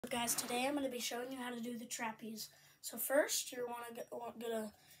Guys, today I'm going to be showing you how to do the trapeze. So first, you're gonna get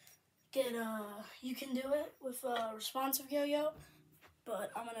you can do it with a responsive yo-yo,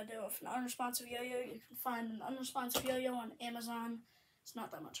 but I'm gonna do it with an unresponsive yo-yo. You can find an unresponsive yo-yo on Amazon. It's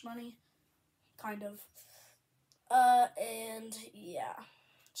not that much money, kind of. And yeah,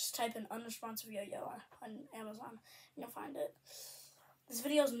 just type in unresponsive yo-yo on Amazon and you'll find it. This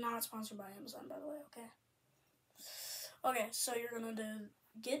video is not sponsored by Amazon, by the way. Okay, so you're gonna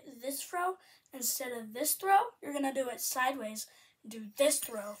get this throw instead of this throw. You're gonna do it sideways. Do this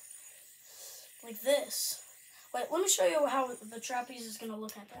throw like this. Wait, let me show you how the trapeze is gonna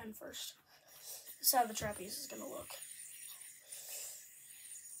look at the end first. This is how the trapeze is gonna look.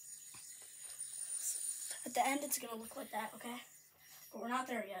 At the end, it's gonna look like that, okay? But we're not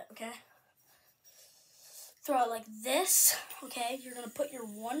there yet, okay? Throw it like this, okay? You're gonna put your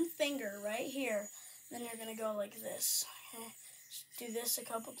one finger right here. Then you're gonna go like this, okay? Just do this a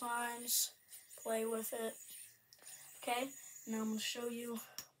couple times. Play with it, okay? Now I'm gonna show you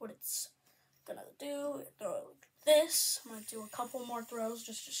what it's gonna do. Throw it like this. I'm gonna do a couple more throws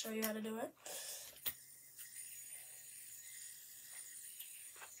just to show you how to do it.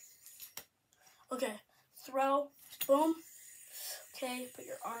 Okay, throw, boom. Okay, put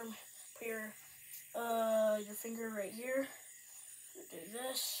your arm, put your finger right here. Do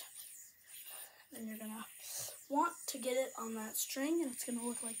this. Then you're gonna want to get it on that string, and it's gonna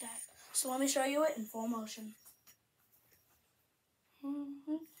look like that. So let me show you it in full motion.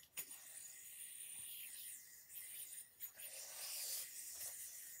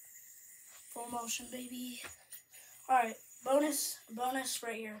 Full motion, baby. All right, bonus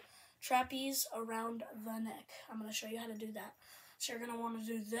right here. Trapeze around the neck. I'm gonna show you how to do that. So you're gonna want to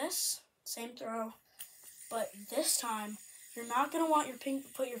do this, same throw, but this time you're not gonna want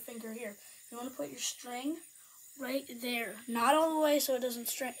put your finger here. You want to put your string right there, not all the way so it doesn't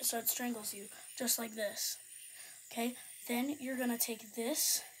so it strangles you, just like this. Okay. Then you're gonna take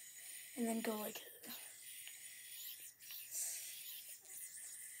this and then go like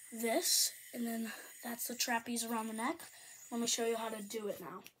this, and then that's the trapeze around the neck. Let me show you how to do it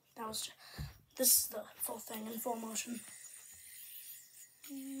now. This is the full thing in full motion.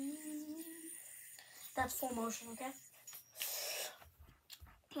 That's full motion, okay?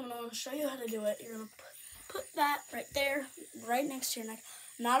 I'm going to show you how to do it. You're going to put that right there, right next to your neck.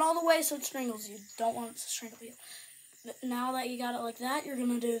 Not all the way so it strangles you. Don't want it to strangle you. Now that you got it like that, you're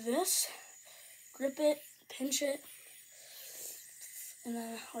going to do this. Grip it, pinch it, and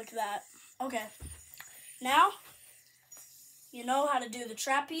then like that. Okay. Now, you know how to do the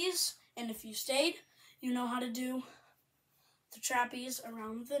trapeze, and if you stayed, you know how to do the trapeze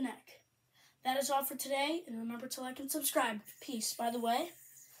around the neck. That is all for today, and remember to like and subscribe. Peace. By the way,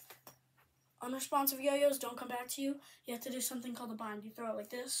 unresponsive yo-yos don't come back to you. You have to do something called a bind. You throw it like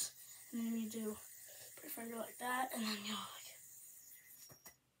this, and then you do put your finger like that, and then you like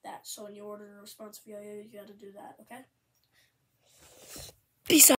that. So when you order a responsive yo-yo, you got to do that, okay? Peace out.